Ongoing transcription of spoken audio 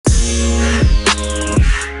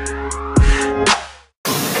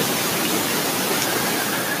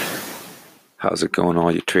How's it going,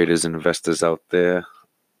 all you traders and investors out there?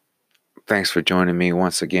 Thanks for joining me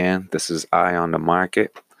once again. This is Eye on the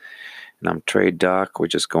Market, and I'm Trade Doc. We're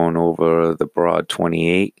just going over the Broad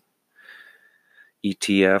 28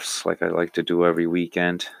 ETFs, like I like to do every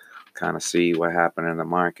weekend, kind of see what happened in the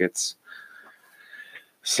markets.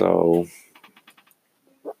 So,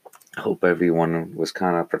 I hope everyone was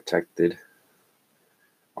kind of protected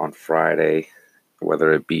on Friday,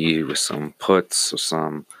 whether it be with some puts or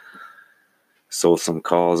sold some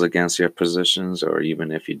calls against your positions, or even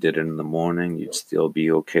if you did it in the morning, you'd still be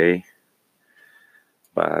okay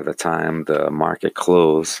by the time the market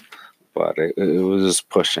closed. But it was just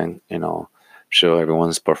pushing, Sure,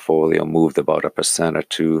 everyone's portfolio moved about 1% or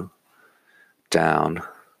 2 down,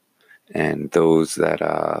 and those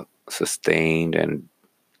that sustained and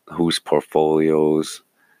whose portfolios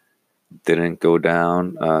didn't go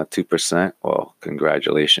down 2%, well,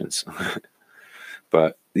 congratulations.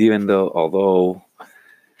 But even although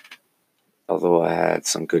I had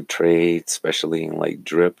some good trades, especially in like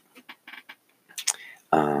drip,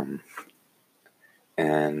 and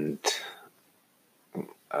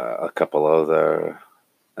a couple other,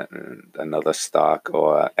 another stock,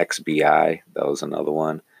 or XBI, that was another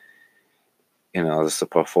one. The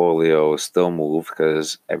portfolio still moved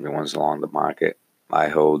because everyone's along the market. I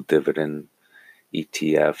hold dividend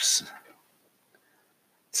ETFs,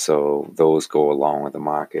 so those go along with the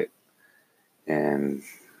market, and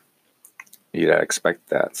you'd expect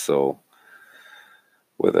that. So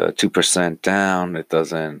with a 2% down, it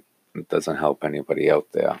doesn't help anybody out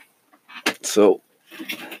there. So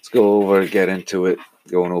let's get into it.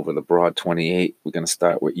 Going over the Broad 28, we're going to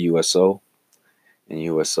start with USO. And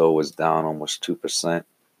USO was down almost 2%,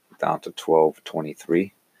 down to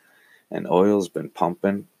 12.23. And oil's been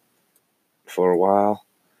pumping for a while.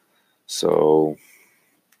 So,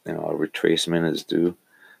 a retracement is due.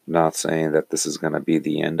 Not saying that this is going to be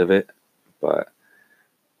the end of it, but,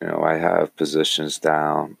 I have positions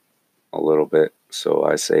down a little bit. So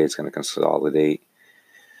I say it's going to consolidate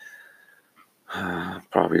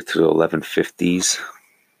probably to the 1150s.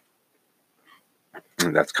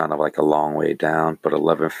 And that's kind of like a long way down, but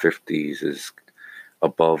 1150s is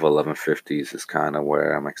above 1150s is kind of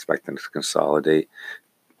where I'm expecting to consolidate.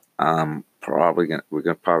 We're probably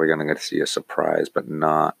gonna see a surprise, but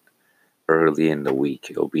not early in the week.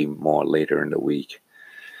 It'll be more later in the week.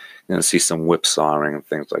 You're gonna see some whipsawing and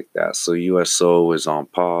things like that. So USO is on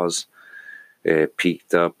pause. It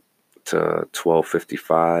peaked up to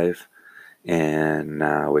 1255, and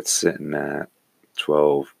now it's sitting at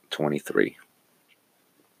 1223.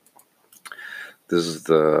 This is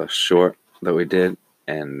the short that we did,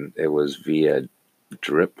 and it was via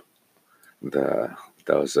drip. That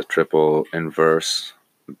was a triple inverse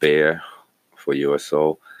bear for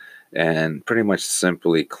USO, and pretty much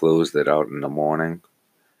simply closed it out in the morning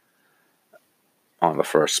on the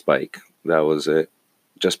first spike. That was it.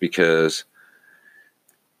 Just because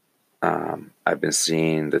I've been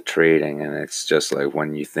seeing the trading, and it's just like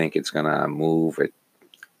when you think it's gonna move, it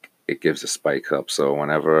gives a spike up. So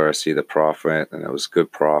whenever I see the profit, and it was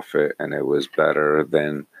good profit, and it was better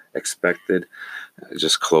than expected, I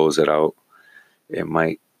just close it out. It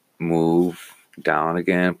might move down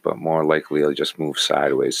again, but more likely it'll just move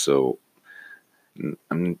sideways. So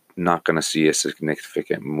I'm not going to see a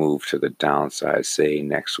significant move to the downside, say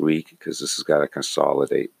next week, because this has got to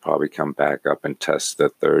consolidate, probably come back up and test the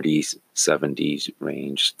 30s, 70s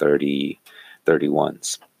range,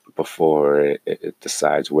 31s before it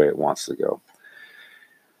decides where it wants to go.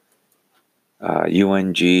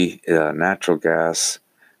 UNG, natural gas,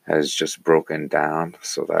 has just broken down,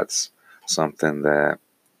 so that's something that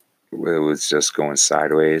it was just going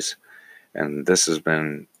sideways. And this has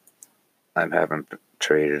been, I haven't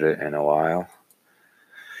traded it in a while.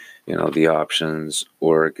 The options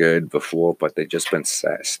were good before, but they've just been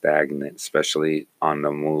stagnant, especially on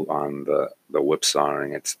the move, on the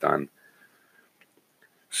whipsawing it's done.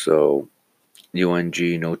 So UNG,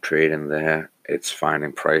 no trade in there. It's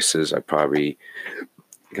finding prices. I probably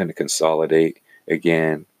going to consolidate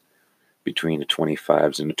again between the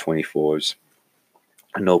 25s and the 24s.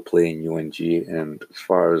 No play in UNG. And as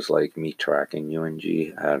far as like me tracking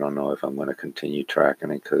UNG, I don't know if I'm going to continue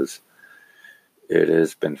tracking it, because it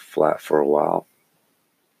has been flat for a while.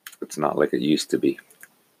 It's not like it used to be.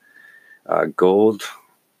 Gold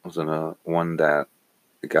was one that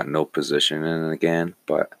got no position in it again,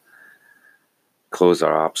 but closed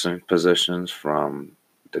our option positions from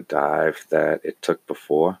the dive that it took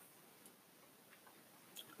before.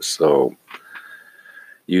 So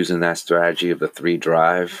using that strategy of the 3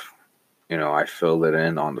 drive, I filled it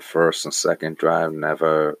in on the first and second drive,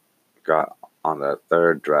 never got on the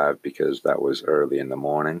third drive because that was early in the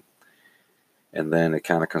morning. And then it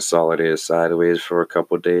kind of consolidated sideways for a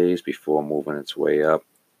couple days before moving its way up.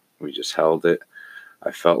 We just held it.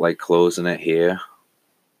 I felt like closing it here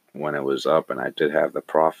when it was up, and I did have the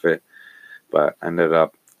profit, but ended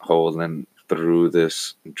up holding through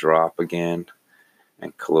this drop again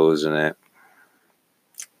and closing it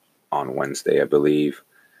on Wednesday, I believe,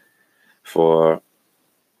 for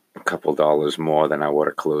a couple dollars more than I would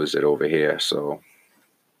have closed it over here. So,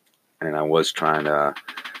 and I was trying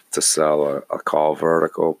to sell a call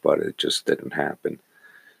vertical, but it just didn't happen.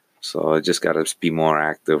 So I just got to be more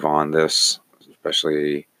active on this,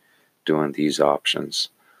 especially doing these options.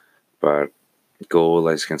 But gold,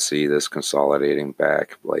 as you can see, this consolidating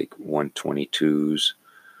back like 122s,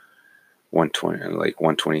 120, like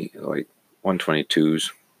 120, like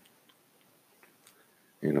 122s.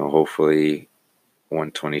 Hopefully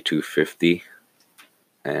 122.50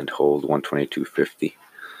 and hold 122.50.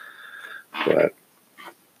 But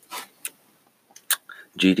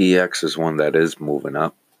GDX is one that is moving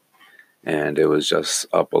up, and it was just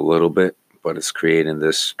up a little bit, but it's creating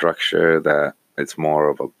this structure that it's more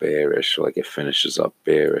of a bearish, like it finishes up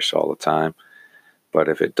bearish all the time. But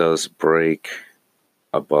if it does break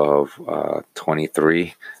above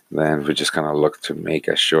 23, then we just kind of look to make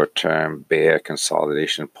a short-term bear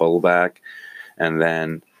consolidation pullback and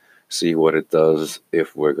then see what it does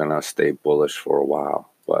if we're going to stay bullish for a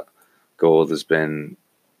while. But gold and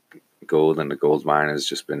the gold mine has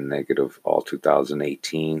just been negative all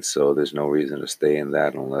 2018, so there's no reason to stay in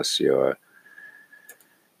that unless you're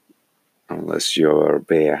a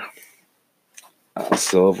bear.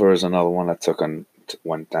 Silver is another one that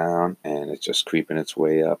went down, and it's just creeping its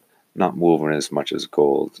way up. Not moving as much as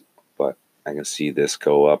gold, but I can see this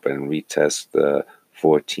go up and retest the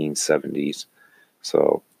 1470s.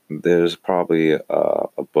 So there's probably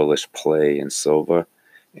a bullish play in silver,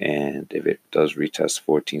 and if it does retest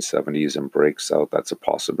 1470s and breaks out, that's a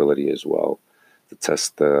possibility as well, to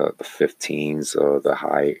test the 15s or the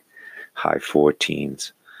high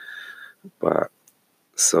 14s. But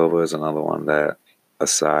silver is another one that,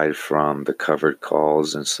 aside from the covered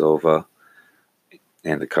calls in silver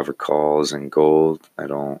and the covered calls in gold, I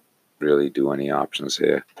don't really do any options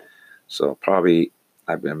here. So probably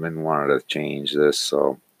I've been wanting to change this,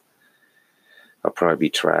 so I'll probably be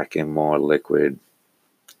tracking more liquid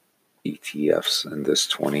ETFs in this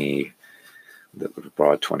the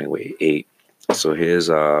broad 28. So here's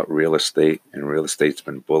real estate, and real estate's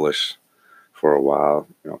been bullish for a while,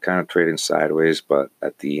 kind of trading sideways, but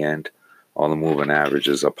at the end, all the moving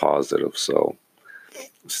averages are positive. So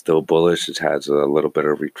still bullish. It has a little bit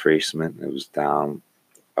of retracement. It was down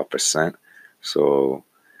 1%. So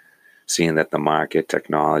seeing that the market,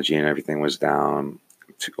 technology, and everything was down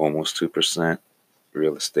to almost 2%,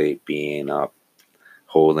 real estate being up,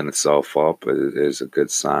 holding itself up is a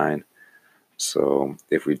good sign. So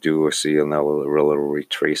if we do see another little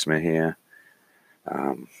retracement here,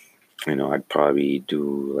 I'd probably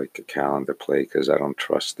do like a calendar play because I don't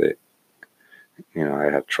trust it. I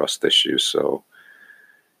have trust issues, so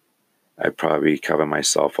I'd probably cover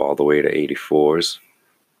myself all the way to 84s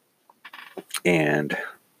and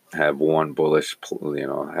have one bullish,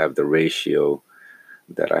 have the ratio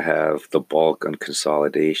that I have the bulk on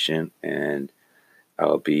consolidation, and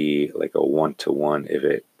I'll be like a 1-to-1 if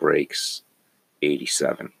it breaks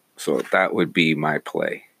 87. So that would be my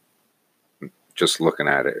play, just looking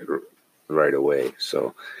at it right away.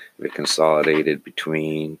 So if it consolidated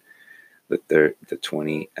between the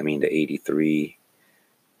 83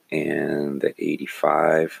 and the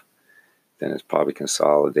 85, then it's probably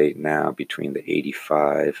consolidate now between the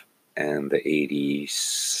 85 and the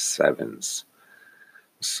 87s.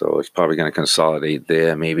 So it's probably going to consolidate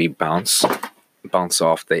there, maybe bounce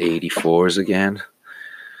off the 84s again.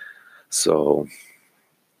 So,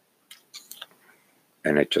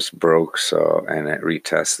 and it just broke, and it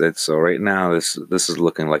retested. So right now this is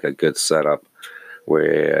looking like a good setup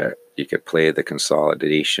where you could play the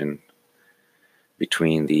consolidation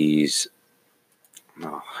between these.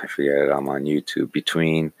 I forget it. I'm on YouTube.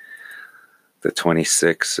 Between the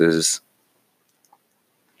 26s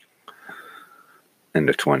and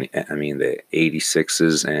the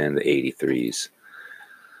 86s and the 83s.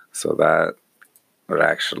 So that would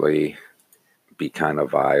actually be kind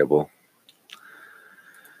of viable.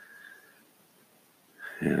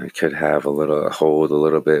 And it could have hold a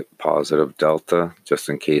little bit positive delta just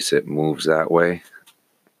in case it moves that way.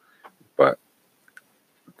 But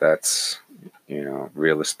that's,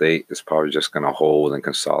 real estate is probably just going to hold and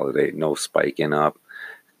consolidate. No spiking up.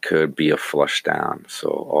 Could be a flush down. So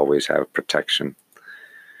always have protection.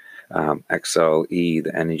 XLE,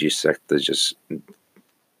 the energy sector, just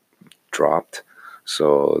dropped.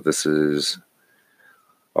 So this is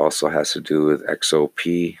also has to do with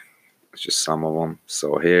XOP. It's just some of them.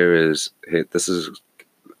 So this is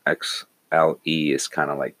XLE is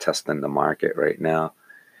kind of like testing the market right now,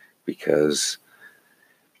 because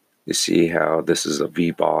you see how this is a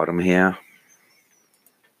V bottom here.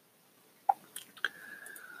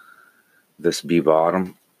 This V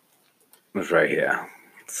bottom was right here.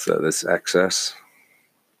 So this excess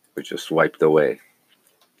was just wiped away.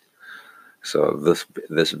 So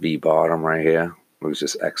this V bottom right here was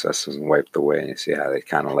just excess and wiped away. And you see how they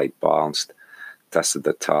kind of like bounced, tested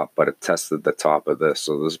the top, but it tested the top of this.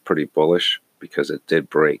 So this is pretty bullish because it did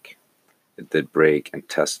break. It did break and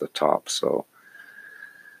test the top. So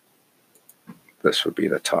this would be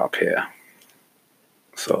the top here.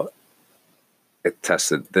 So it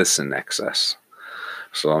tested this in excess.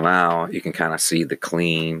 So now you can kind of see the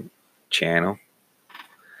clean channel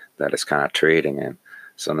that it's kind of trading in.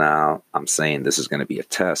 So now I'm saying this is going to be a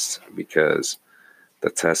test, because the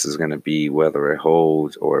test is going to be whether it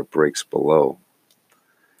holds or it breaks below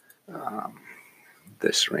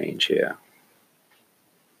this range here.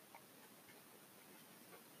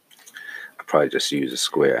 I'll probably just use a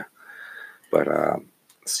square, but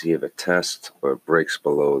see if it tests or it breaks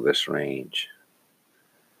below this range.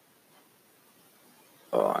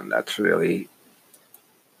 Oh, and that's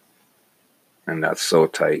so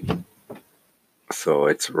tight. So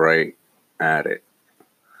it's right at it.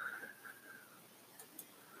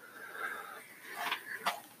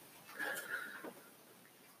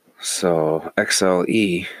 So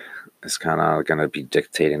XLE is kind of going to be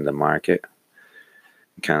dictating the market.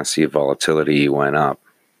 You kind of see volatility went up,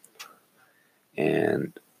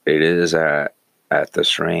 and it is at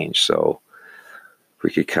this range. So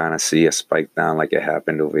we could kind of see a spike down like it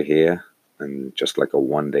happened over here, and just like a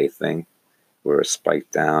one-day thing where it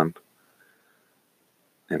spiked down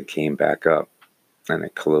and came back up, and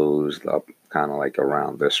it closed up kind of like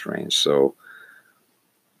around this range. So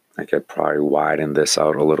I could probably widen this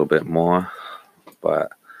out a little bit more,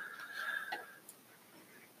 but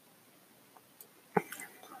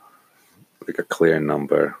like a clear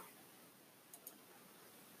number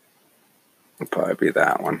would probably be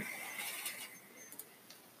that one.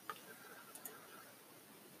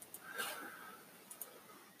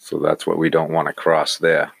 So that's what we don't want to cross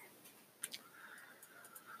there.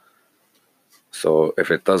 So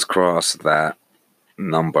if it does cross that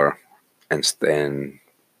number, and then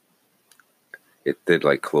it did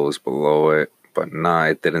like close below it, but nah,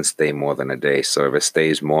 it didn't stay more than a day. So if it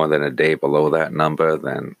stays more than a day below that number,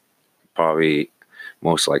 then probably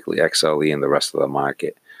most likely XLE and the rest of the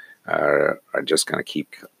market are just going to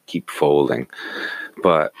keep folding.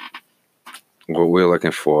 But what we're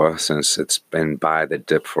looking for, since it's been buy the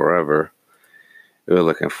dip forever, we're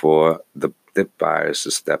looking for the dip buyers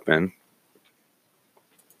to step in.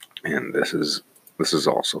 And this is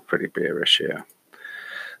also pretty bearish here.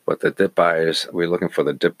 But the dip buyers, we're looking for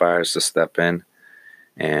the dip buyers to step in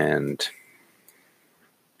and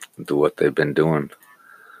do what they've been doing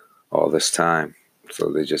all this time.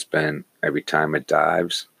 So they've just been, every time it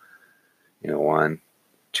dives, 1,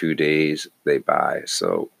 2 days, they buy.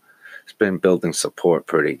 So it's been building support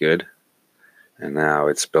pretty good. And now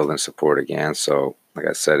it's building support again. So like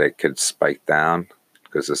I said, it could spike down,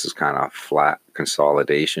 because this is kind of flat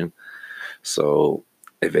consolidation. So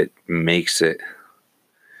if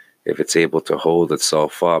it's able to hold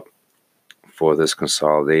itself up for this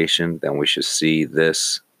consolidation, then we should see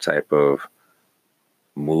this type of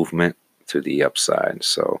movement to the upside.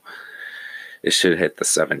 So it should hit the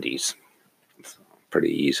 70s pretty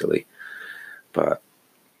easily. But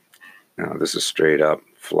this is straight up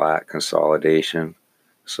flat consolidation.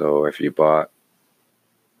 So if you bought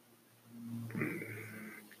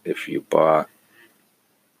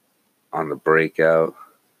on the breakout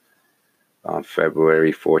on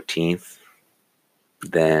February 14th,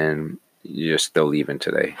 then you're still even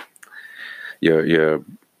today.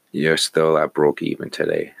 You're still at broke even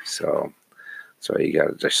today. So you got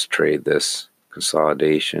to just trade this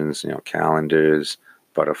consolidations, calendars,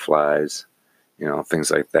 butterflies,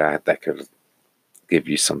 things like that could give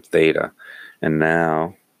you some theta. And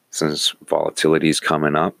now, since volatility is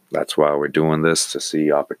coming up, that's why we're doing this, to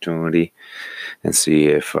see opportunity and see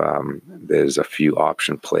if there's a few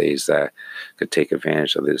option plays that could take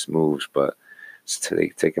advantage of these moves. But to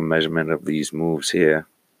take a measurement of these moves here,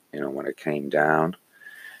 when it came down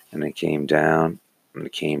and it came down and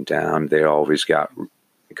it came down, they always got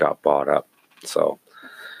bought up. So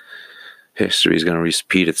history is going to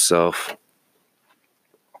repeat itself,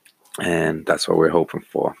 and that's what we're hoping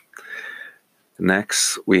for.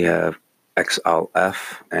 Next, we have XLF,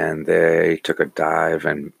 and they took a dive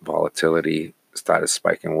and volatility started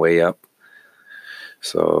spiking way up.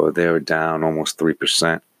 So they were down almost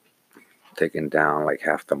 3%, taking down like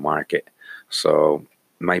half the market. So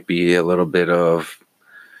might be a little bit of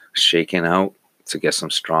shaking out to get some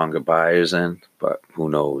stronger buyers in, but who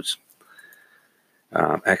knows?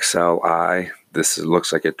 XLI,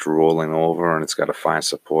 looks like it's rolling over and it's got to find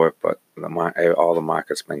support, but all the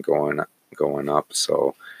market's been going up,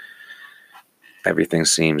 so everything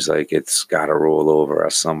seems like it's got to roll over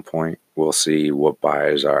at some point. We'll see what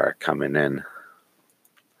buyers are coming in.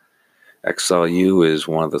 XLU is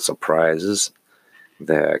one of the surprises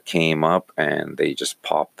that came up and they just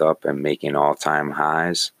popped up and making all-time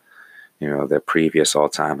highs. You know, their previous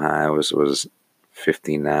all-time high was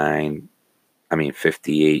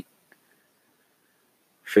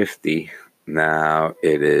 58.50. Now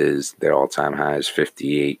it is, their all-time high is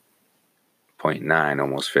 58.9,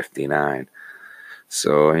 almost 59.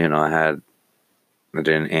 So, you know, I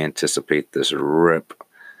didn't anticipate this rip.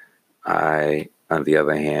 I, on the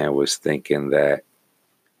other hand, was thinking that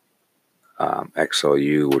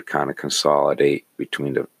XLU would kind of consolidate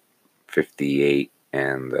between the 58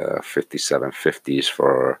 and the 57.50s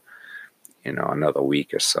for, you know, another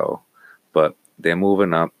week or so. But they're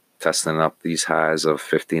moving up, testing up these highs of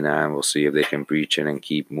 59. We'll see if they can breach it and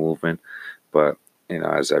keep moving. But, you know,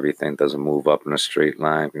 as everything doesn't move up in a straight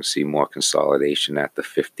line, we can see more consolidation at the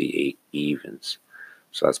 58 evens.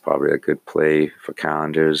 So that's probably a good play for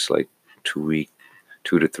calendars, like 2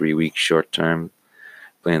 to 3 weeks short term,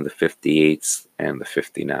 playing the 58s and the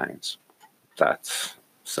 59s. That's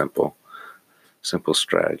simple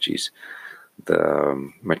strategies.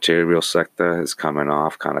 The material sector is coming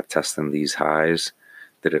off, kind of testing these highs.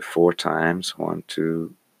 Did it 4 times. 1,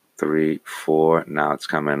 2, 3, 4. Now it's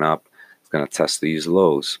coming up. It's going to test these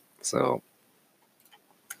lows. So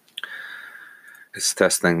it's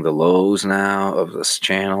testing the lows now of this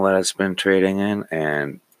channel that it's been trading in.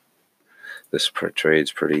 And this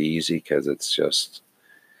trade's pretty easy because it's just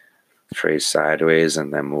trades sideways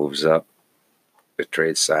and then moves up. It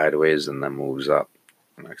trades sideways and then moves up.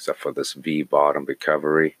 Except for this V bottom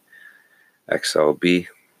recovery. XLB,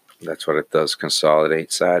 that's what it does,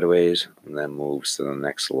 consolidate sideways and then moves to the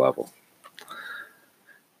next level.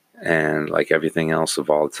 And like everything else, the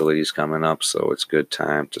volatility is coming up, so it's good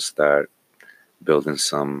time to start building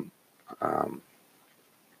some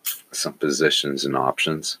positions and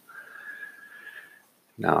options.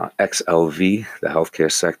 Now, XLV, the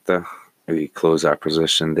healthcare sector, we closed our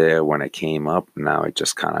position there when it came up. Now it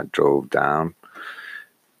just kind of drove down.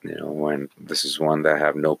 You know, when this is one that I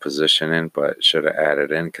have no position in, but should have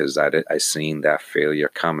added in because I seen that failure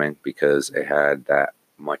coming because it had that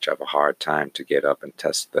much of a hard time to get up and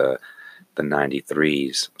test the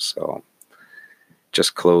 93s. So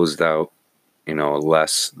just closed out, you know,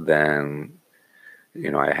 less than, you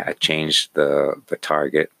know, I changed the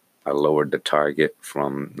target. I lowered the target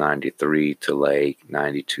from 93 to like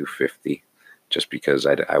 92.50. Just because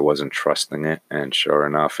I wasn't trusting it, and sure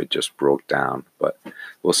enough, it just broke down. But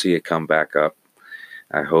we'll see it come back up.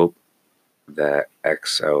 I hope that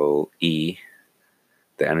XLE,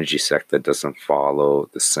 the energy sector, doesn't follow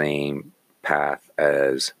the same path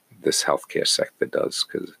as this healthcare sector does,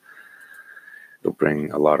 because it'll bring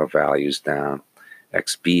a lot of values down.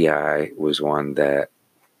 XBI was one that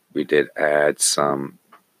we did add some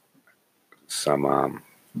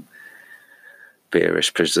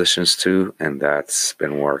bearish positions to, and that's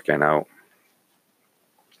been working out.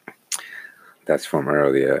 That's from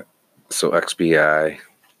earlier. So XBI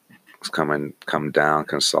is come down,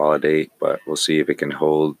 consolidate, but we'll see if it can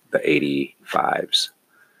hold the 85s.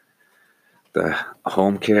 The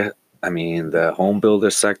home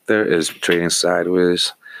builder sector is trading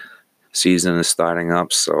sideways. Season is starting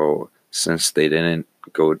up, so since they didn't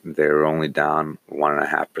go, they're only down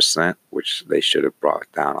 1.5%, which they should have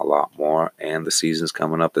brought down a lot more. And the season's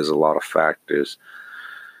coming up. There's a lot of factors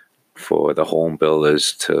for the home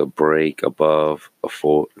builders to break above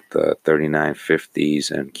the 39.50s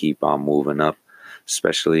and keep on moving up,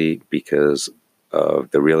 especially because of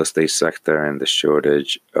the real estate sector and the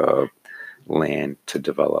shortage of land to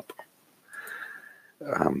develop.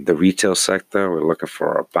 The retail sector, we're looking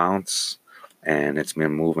for a bounce, and it's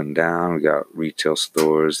been moving down. We got retail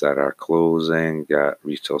stores that are closing. We got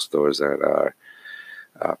retail stores that are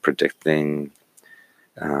predicting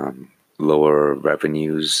lower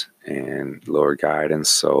revenues and lower guidance.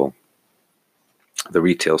 So the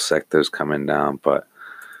retail sector is coming down, but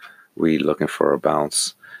we're looking for a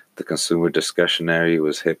bounce. The consumer discretionary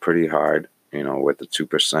was hit pretty hard, you know, with the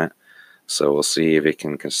 2%. So we'll see if it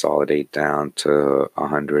can consolidate down to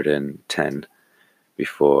 110.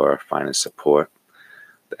 before finding support.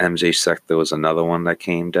 The MJ sector was another one that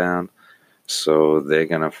came down. So they're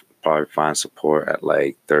going to probably find support at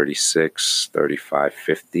like 36, 35,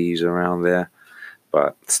 50s around there.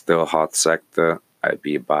 But still hot sector. I'd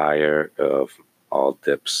be a buyer of all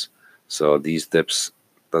dips. So these dips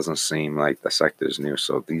doesn't seem like the sector is new.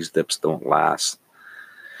 So these dips don't last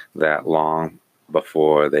that long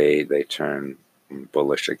before they turn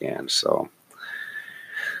bullish again. So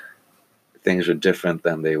things are different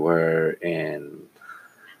than they were in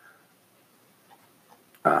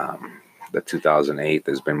the 2008.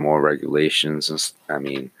 There's been more regulations,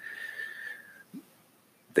 and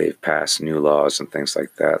they've passed new laws and things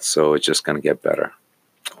like that. So it's just going to get better.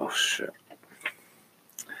 Oh shit.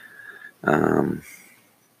 And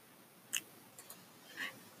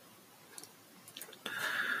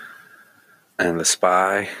the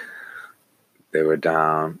SPY, they were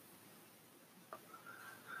down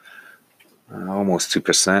almost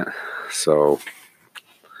 2%. So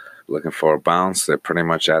looking for a bounce. They're pretty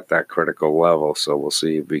much at that critical level. So we'll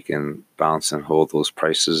see if we can bounce and hold those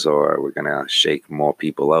prices, or we're going to shake more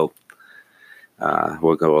people out.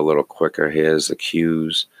 We'll go a little quicker. Here's the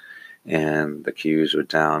Qs. And the Qs were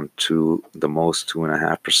down to the most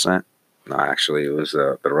 2.5%. No, actually, it was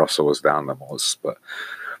the Russell was down the most, but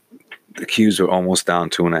the Qs were almost down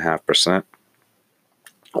 2.5%.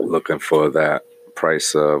 Looking for that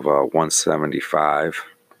price of 175,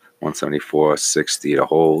 174.60 to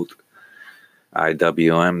hold.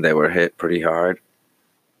 IWM, they were hit pretty hard,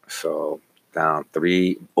 so down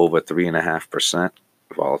over 3.5%.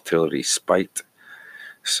 Volatility spiked.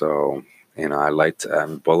 So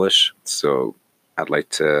I'm bullish, so I'd like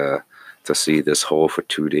to see this hold for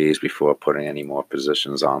 2 days before putting any more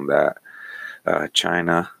positions on that.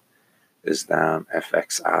 China is down,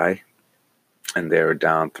 FXI, and they were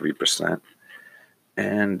down 3%.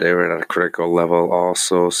 And they were at a critical level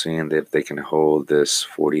also, seeing if they can hold this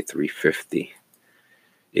 43.50.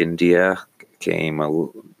 India came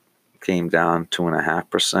down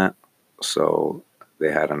 2.5%, so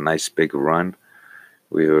they had a nice big run.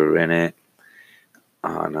 We were in it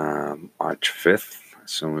on March 5th,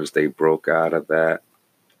 as soon as they broke out of that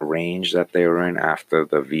range that they were in after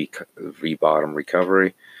the V bottom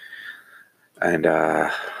recovery, and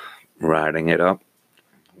riding it up,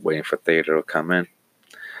 waiting for theta to come in.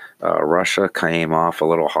 Russia came off a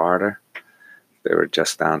little harder. They were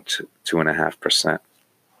just down to 2.5%.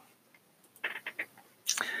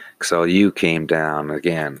 XLU came down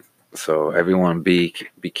again. So everyone be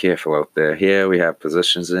careful out there. Here we have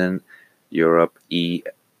positions in Europe,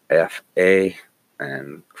 EFA,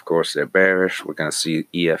 and of course they're bearish. We're going to see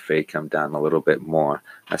EFA come down a little bit more.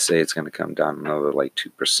 I say it's going to come down another like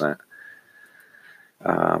 2%.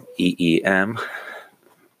 EEM, like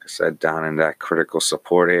I said, down in that critical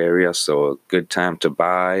support area. So a good time to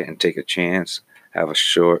buy and take a chance. Have a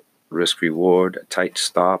short risk reward, a tight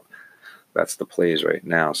stop. That's the plays right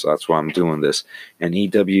now. So that's why I'm doing this. And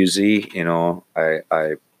EWZ,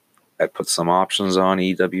 I put some options on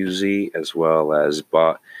EWZ, as well as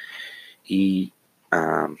bought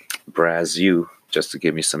BRASU just to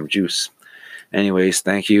give me some juice. Anyways,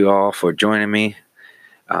 thank you all for joining me.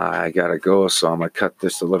 I gotta go, so I'm gonna cut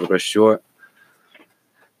this a little bit short.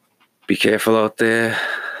 Be careful out there.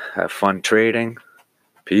 Have fun trading.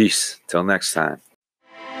 Peace. Till next time.